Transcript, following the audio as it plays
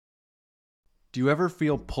Do you ever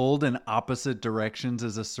feel pulled in opposite directions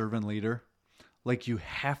as a servant leader? Like you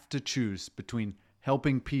have to choose between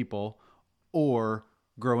helping people or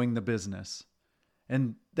growing the business.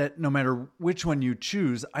 And that no matter which one you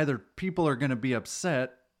choose, either people are going to be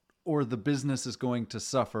upset or the business is going to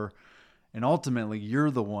suffer. And ultimately, you're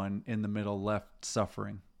the one in the middle left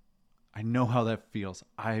suffering. I know how that feels.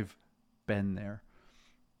 I've been there.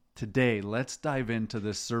 Today, let's dive into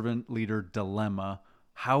this servant leader dilemma,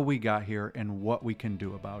 how we got here, and what we can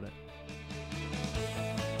do about it.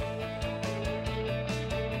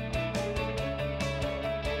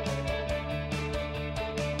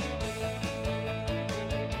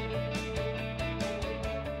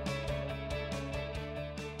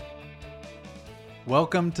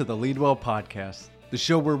 Welcome to the Lead Well Podcast, the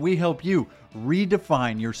show where we help you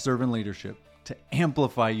redefine your servant leadership to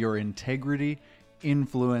amplify your integrity,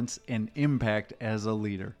 influence, and impact as a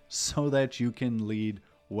leader so that you can lead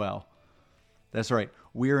well. That's right.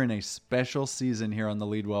 We're in a special season here on the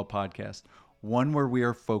Lead Well Podcast, one where we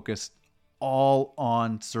are focused all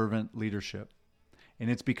on servant leadership. And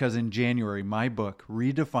it's because in January, my book,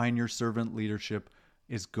 Redefine Your Servant Leadership,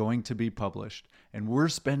 is going to be published. And we're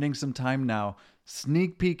spending some time now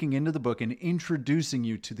sneak peeking into the book and introducing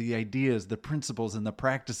you to the ideas, the principles, and the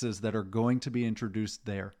practices that are going to be introduced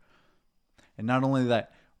there. And not only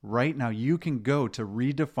that, right now you can go to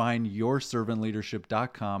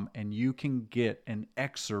redefineyourservantleadership.com and you can get an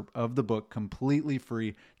excerpt of the book completely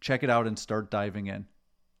free. Check it out and start diving in.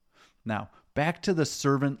 Now, back to the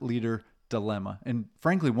servant leader dilemma. And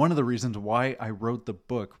frankly, one of the reasons why I wrote the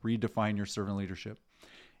book, Redefine Your Servant Leadership,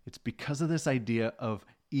 it's because of this idea of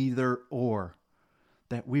either or,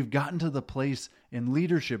 that we've gotten to the place in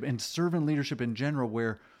leadership and servant leadership in general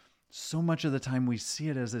where so much of the time we see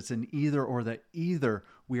it as it's an either or, that either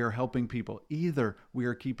we are helping people, either we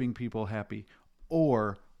are keeping people happy,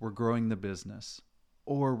 or we're growing the business,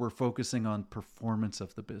 or we're focusing on performance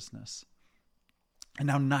of the business. And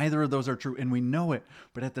now neither of those are true, and we know it,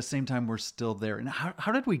 but at the same time, we're still there. And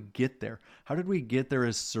how did we get there? How did we get there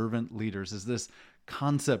as servant leaders? Is this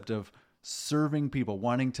concept of serving people,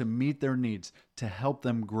 wanting to meet their needs, to help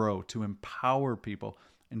them grow, to empower people,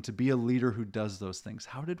 and to be a leader who does those things.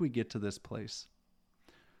 How did we get to this place?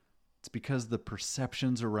 It's because the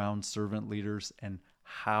perceptions around servant leaders and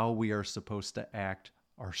how we are supposed to act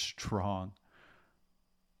are strong.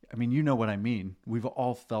 I mean, you know what I mean. We've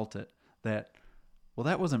all felt it, that, well,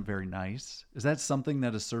 that wasn't very nice. Is that something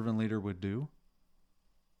that a servant leader would do?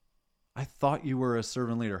 I thought you were a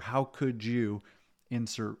servant leader. How could you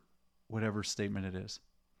insert whatever statement it is?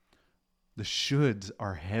 The shoulds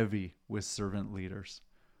are heavy with servant leaders.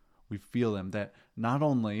 We feel them, that not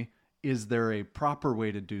only is there a proper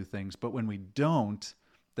way to do things, but when we don't,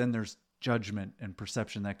 then there's judgment and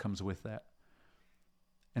perception that comes with that.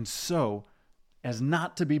 And so, as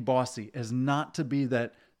not to be bossy, as not to be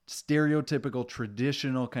that stereotypical,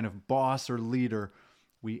 traditional kind of boss or leader,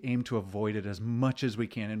 we aim to avoid it as much as we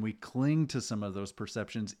can, and we cling to some of those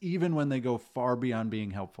perceptions, even when they go far beyond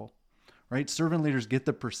being helpful, right? Servant leaders get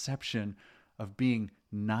the perception of being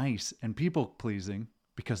nice and people-pleasing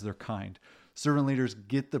because they're kind. Servant leaders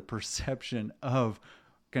get the perception of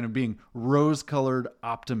kind of being rose-colored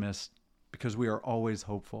optimists because we are always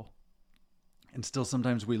hopeful. And still,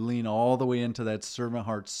 sometimes we lean all the way into that servant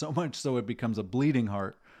heart, so much so it becomes a bleeding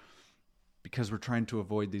heart because we're trying to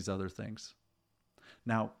avoid these other things.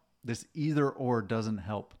 Now, this either or doesn't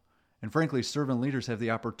help. And frankly, servant leaders have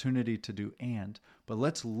the opportunity to do and. But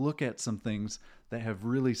let's look at some things that have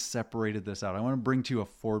really separated this out. I want to bring to you a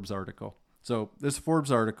Forbes article. So this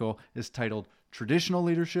Forbes article is titled Traditional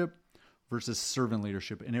Leadership versus Servant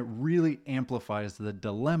Leadership. And it really amplifies the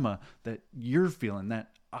dilemma that you're feeling,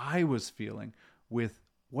 that I was feeling with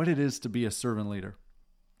what it is to be a servant leader.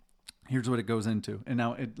 Here's what it goes into. And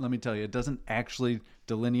now, let me tell you, it doesn't actually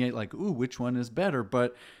delineate like, ooh, which one is better,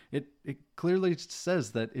 but it clearly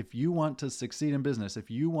says that if you want to succeed in business, if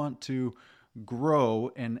you want to grow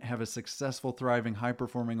and have a successful, thriving,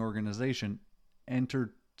 high-performing organization,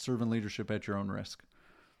 enter servant leadership at your own risk.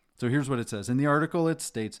 So here's what it says. In the article, it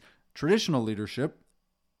states, traditional leadership,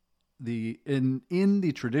 in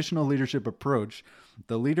the traditional leadership approach,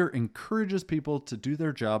 the leader encourages people to do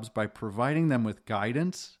their jobs by providing them with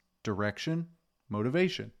guidance, direction,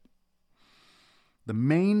 motivation. The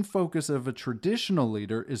main focus of a traditional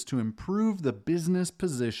leader is to improve the business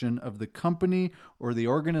position of the company or the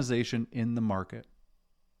organization in the market.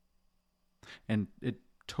 And it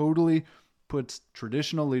totally puts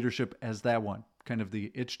traditional leadership as that one, kind of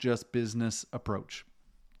the it's just business approach.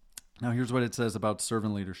 Now, here's what it says about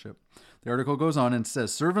servant leadership. The article goes on and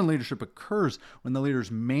says servant leadership occurs when the leader's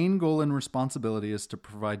main goal and responsibility is to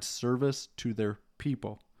provide service to their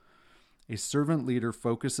people. A servant leader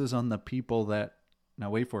focuses on the people that, now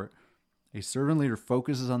wait for it, a servant leader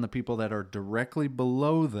focuses on the people that are directly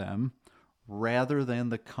below them rather than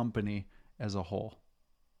the company as a whole.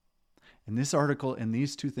 And this article and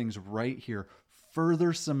these two things right here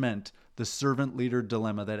further cement the servant leader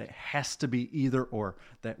dilemma that it has to be either or,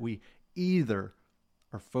 that we either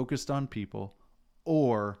are focused on people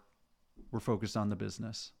or we're focused on the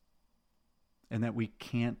business, and that we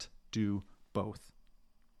can't do both.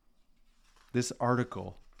 This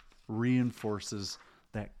article reinforces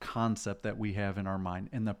that concept that we have in our mind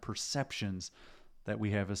and the perceptions that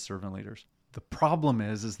we have as servant leaders. The problem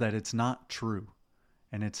is that it's not true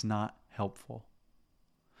and it's not helpful.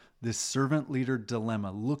 This servant leader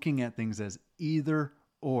dilemma, looking at things as either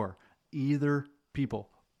or, either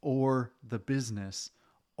people or the business,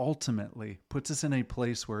 ultimately puts us in a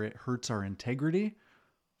place where it hurts our integrity,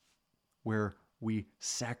 where we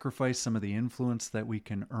sacrifice some of the influence that we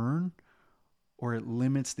can earn, or it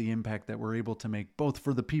limits the impact that we're able to make both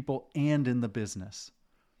for the people and in the business.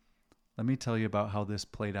 Let me tell you about how this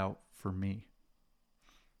played out for me.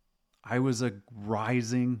 I was a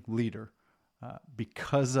rising leader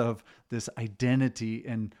because of this identity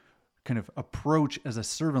and kind of approach as a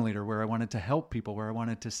servant leader, where I wanted to help people, where I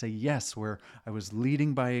wanted to say yes, where I was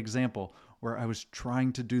leading by example, where I was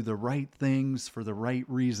trying to do the right things for the right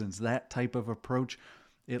reasons. That type of approach,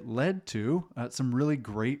 it led to some really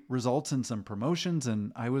great results and some promotions,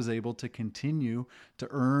 and I was able to continue to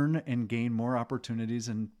earn and gain more opportunities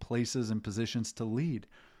and places and positions to lead.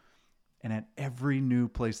 And at every new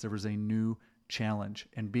place, there was a new challenge,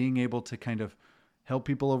 and being able to kind of help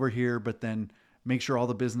people over here, but then make sure all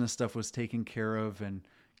the business stuff was taken care of and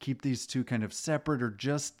keep these two kind of separate or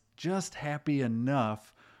just happy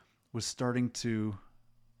enough was starting to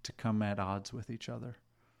come at odds with each other.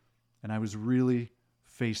 And I was really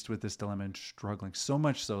faced with this dilemma and struggling, so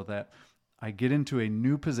much so that I get into a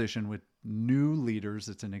new position with new leaders.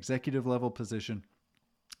 It's an executive level position,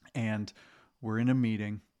 and we're in a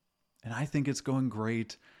meeting, and I think it's going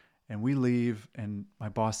great. And we leave, and my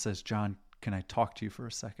boss says, "John, can I talk to you for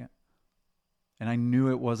a second?" And I knew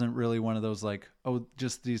it wasn't really one of those like, oh,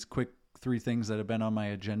 just these quick 3 things that have been on my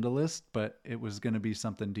agenda list, but it was going to be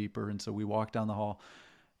something deeper. And so we walked down the hall,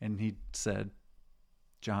 and he said,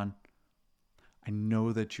 "John, I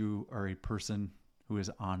know that you are a person who is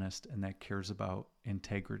honest and that cares about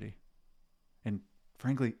integrity." And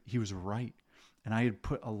frankly, he was right. And I had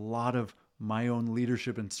put a lot of my own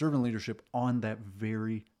leadership and servant leadership on that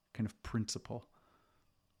very kind of principle.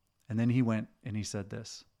 And then he went and he said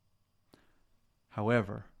this: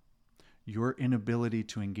 "However, your inability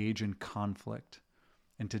to engage in conflict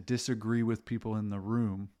and to disagree with people in the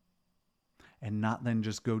room and not then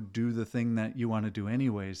just go do the thing that you want to do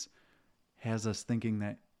anyways has us thinking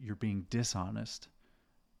that you're being dishonest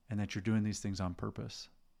and that you're doing these things on purpose.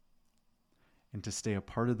 And to stay a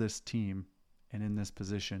part of this team and in this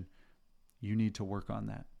position, you need to work on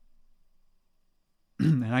that."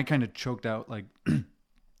 And I kind of choked out like,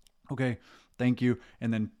 "Okay, thank you."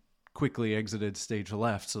 And then quickly exited stage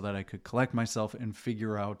left so that I could collect myself and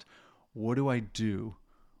figure out, what do I do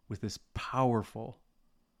with this powerful,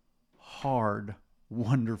 hard,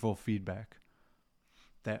 wonderful feedback?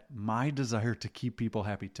 That my desire to keep people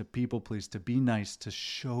happy, to people please, to be nice, to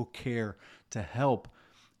show care, to help,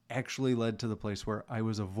 actually led to the place where I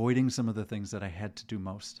was avoiding some of the things that I had to do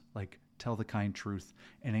most, like tell the kind truth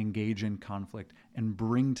and engage in conflict and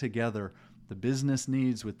bring together the business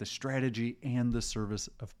needs with the strategy and the service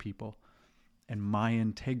of people. And my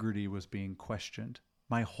integrity was being questioned.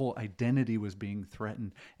 My whole identity was being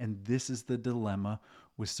threatened. And this is the dilemma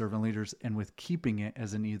with servant leaders and with keeping it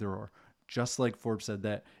as an either or. Just like Forbes said,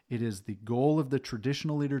 that it is the goal of the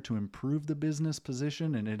traditional leader to improve the business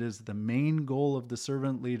position, and it is the main goal of the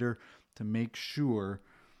servant leader to make sure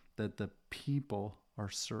that the people are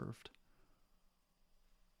served.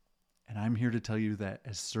 And I'm here to tell you that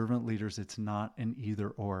as servant leaders, it's not an either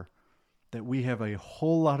or, that we have a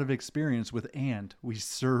whole lot of experience with and. We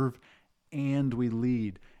serve and we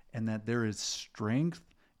lead, and that there is strength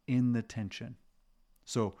in the tension.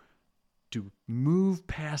 So to move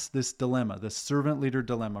past this dilemma, the servant leader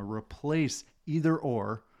dilemma, replace either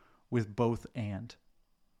or with both and.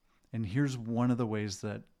 And here's one of the ways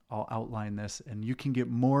that I'll outline this, and you can get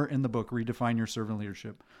more in the book, Redefine Your Servant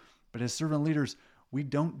Leadership. But as servant leaders, we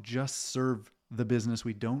don't just serve the business.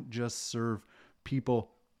 We don't just serve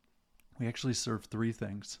people. We actually serve 3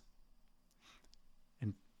 things.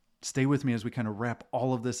 And stay with me as we kind of wrap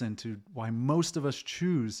all of this into why most of us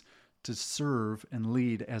choose to serve and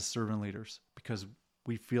lead as servant leaders because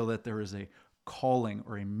we feel that there is a calling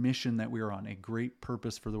or a mission that we are on, a great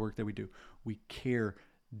purpose for the work that we do. We care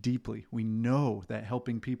deeply. We know that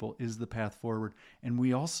helping people is the path forward. And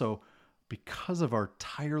we also, because of our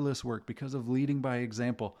tireless work, because of leading by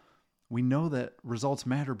example, we know that results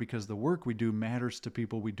matter because the work we do matters to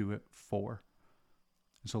people we do it for.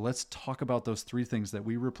 So let's talk about those three things that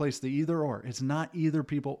we replace the either or. It's not either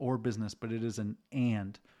people or business, but it is an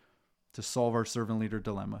and to solve our servant leader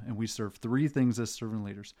dilemma. And we serve three things as servant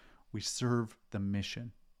leaders. We serve the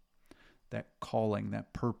mission, that calling,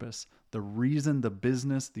 that purpose, the reason the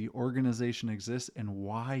business, the organization exists, and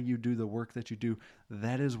why you do the work that you do.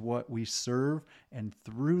 That is what we serve. And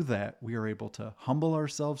through that, we are able to humble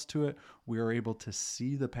ourselves to it. We are able to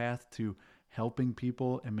see the path to helping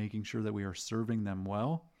people and making sure that we are serving them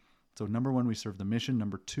well. So number one, we serve the mission.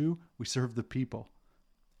 Number two, we serve the people.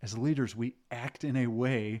 As leaders, we act in a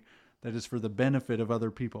way that is for the benefit of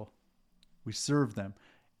other people. We serve them.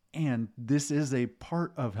 And this is a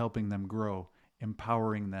part of helping them grow,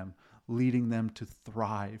 empowering them, leading them to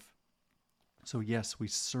thrive. So yes, we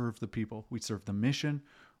serve the people. We serve the mission,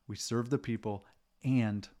 we serve the people,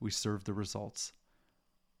 and we serve the results.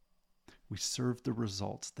 We serve the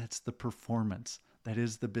results. That's the performance. That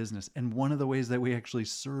is the business. And one of the ways that we actually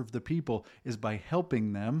serve the people is by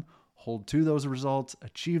helping them hold to those results,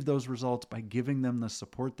 achieve those results, by giving them the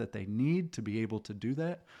support that they need to be able to do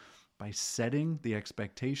that, by setting the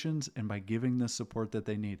expectations, and by giving the support that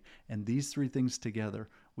they need. And these three things together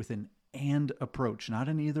with an and approach, not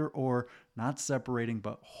an either or, not separating,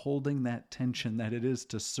 but holding that tension that it is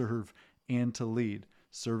to serve and to lead,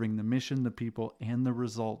 serving the mission, the people, and the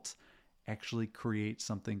results, actually create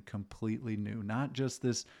something completely new. Not just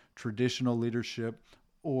this traditional leadership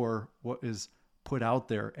or what is put out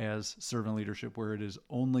there as servant leadership, where it is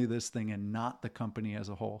only this thing and not the company as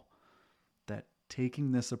a whole. That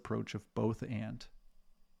taking this approach of both and,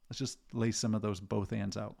 let's just lay some of those both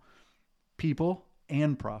ands out. People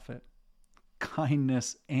and profit,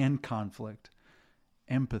 kindness and conflict,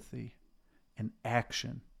 empathy and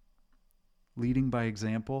action, leading by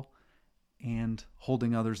example and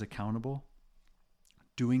holding others accountable,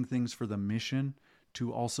 doing things for the mission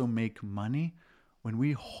to also make money. When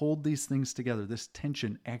we hold these things together, this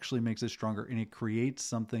tension actually makes it stronger, and it creates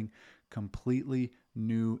something completely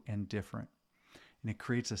new and different. And it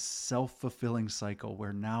creates a self-fulfilling cycle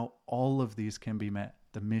where now all of these can be met.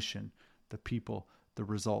 The mission, the people, the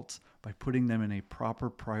results, by putting them in a proper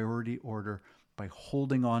priority order, by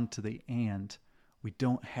holding on to the and. We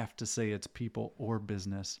don't have to say it's people or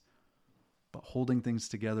business, but holding things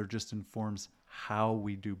together just informs how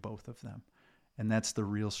we do both of them. And that's the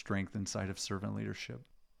real strength inside of servant leadership.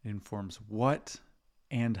 It informs what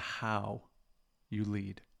and how you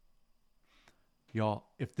lead. Y'all,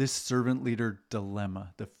 if this servant leader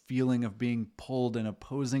dilemma, the feeling of being pulled in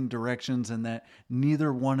opposing directions and that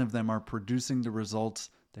neither one of them are producing the results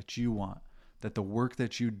that you want, that the work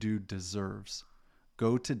that you do deserves,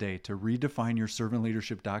 go today to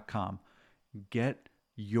redefineyourservantleadership.com, get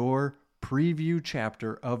your preview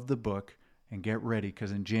chapter of the book, and get ready,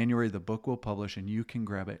 because in January the book will publish and you can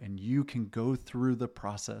grab it and you can go through the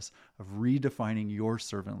process of redefining your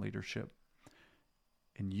servant leadership.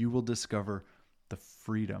 And you will discover the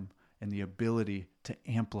freedom and the ability to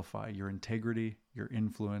amplify your integrity, your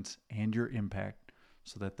influence, and your impact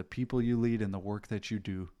so that the people you lead and the work that you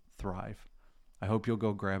do thrive. I hope you'll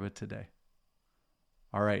go grab it today.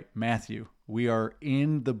 All right, Matthew, we are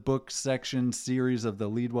in the book section series of the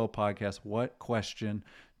Lead Well podcast. What question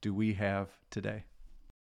do we have today?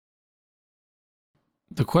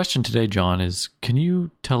 The question today, John, is can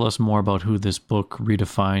you tell us more about who this book,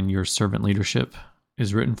 Redefine Your Servant Leadership,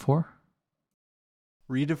 is written for?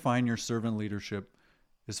 Redefine Your Servant Leadership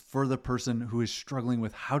is for the person who is struggling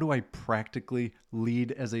with how do I practically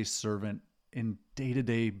lead as a servant in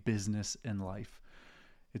day-to-day business and life.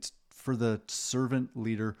 It's for the servant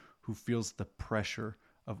leader who feels the pressure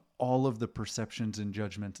of all of the perceptions and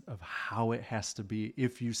judgments of how it has to be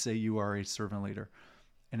if you say you are a servant leader.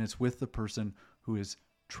 And it's with the person who is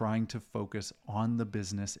trying to focus on the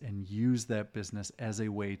business and use that business as a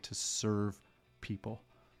way to serve people.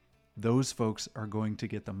 Those folks are going to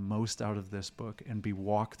get the most out of this book and be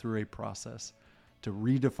walked through a process to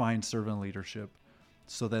redefine servant leadership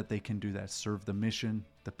so that they can do that, serve the mission,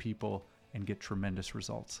 the people, and get tremendous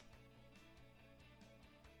results.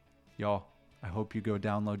 Y'all, I hope you go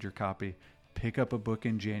download your copy, pick up a book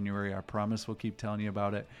in January. I promise we'll keep telling you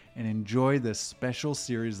about it, and enjoy this special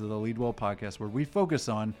series of the Lead Well podcast where we focus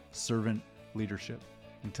on servant leadership.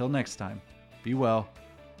 Until next time, be well,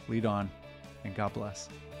 lead on, and God bless.